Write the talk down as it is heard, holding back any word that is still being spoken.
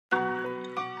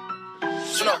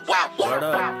Juneaux, wow. Word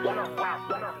up.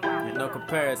 Ain't no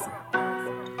comparison.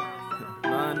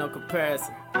 No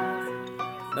comparison.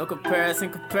 No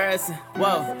comparison.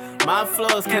 Whoa, my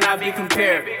flows cannot be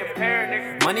compared.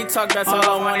 Money talk, that's all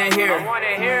I wanna hear.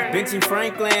 Benching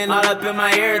Franklin all up in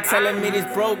my ear, telling me these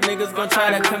broke niggas gon'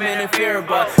 try to come interfere,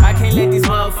 but I can't let these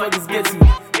motherfuckers get to me.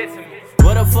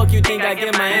 What the fuck you think I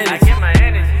get my energy?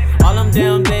 All them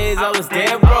damn days I was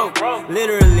dead broke,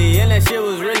 literally, and that shit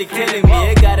was really killing me.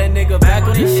 It got a nigga back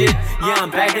on this shit, yeah, I'm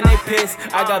back in they piss.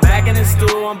 I got back in the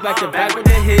stool, I'm back to back with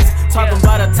the hits. Talking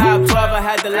about a top 12, I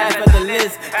had to laugh at the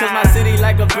list, cause my city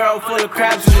like a barrel full of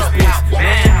crabs in this bitch.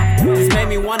 Man, this made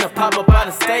me wanna pop up out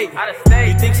of state.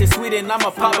 You think shit sweet and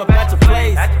I'ma pop up at your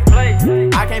place.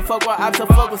 I can't fuck with ops or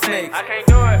fuck with snakes.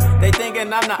 They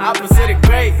thinking I'm the opposite of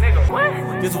great.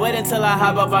 Just wait until I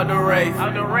hop up out the race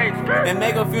and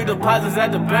make a few deposits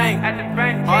at the bank.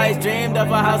 Always dreamed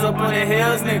of a house up on the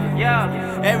hills,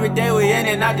 nigga. Every day we in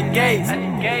and out the gates.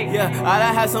 Yeah, I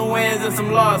done had some wins and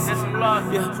some losses.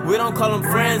 Yeah, we don't call them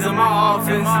friends in my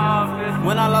office.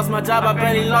 When I lost my job, I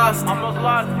barely lost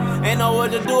it. Ain't know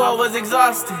what to do, I was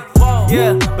exhausted.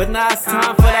 Yeah, but now it's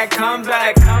time for that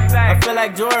comeback. I feel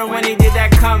like Jordan when he did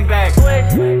that comeback.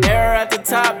 Error at the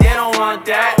top, they don't want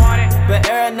that. But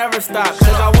error never stops, cause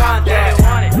I want that.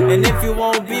 And if you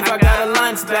want beef, I got a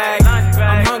lunch bag.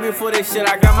 I'm hungry for this shit,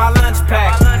 I got my lunch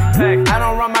pack. I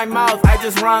don't run my mouth, I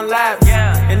just run laps.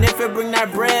 And if it bring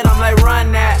that bread, I'm like,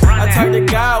 run that. I talk to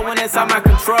God when it's out my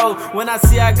control. When I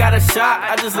see I got a shot,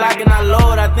 I just lock and I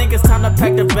load. I think it's time to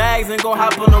pack the bags and go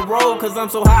hop on the road, cause I'm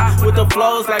so hot with the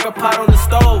flows like a pot on the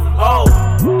stove. Oh,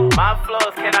 my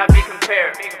flows cannot be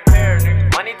compared.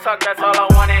 Money talk, that's all I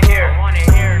wanna hear.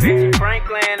 Benching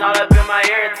Franklin all up in my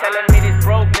ear, telling me these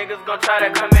broke niggas gon' try to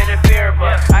come interfere,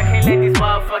 but I can't let these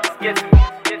motherfuckers get to me.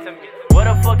 What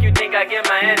the fuck you think I get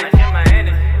my energy?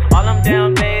 All them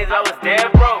damn days I was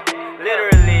dead broke,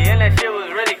 literally, and that shit was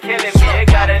really killing me. It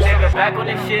got a nigga back on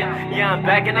this shit, yeah, I'm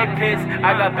back in they piss.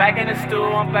 I got back in the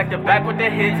stool, I'm back to back with the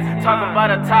hits. Talking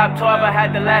about a top 12, I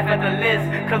had to laugh at the list,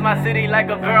 cause my city like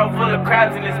a barrel full of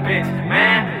crabs in this bitch.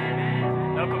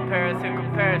 Man, no comparison.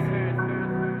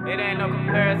 It ain't no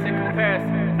comparison.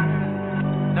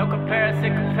 No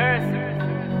comparison.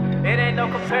 It ain't no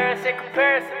comparison.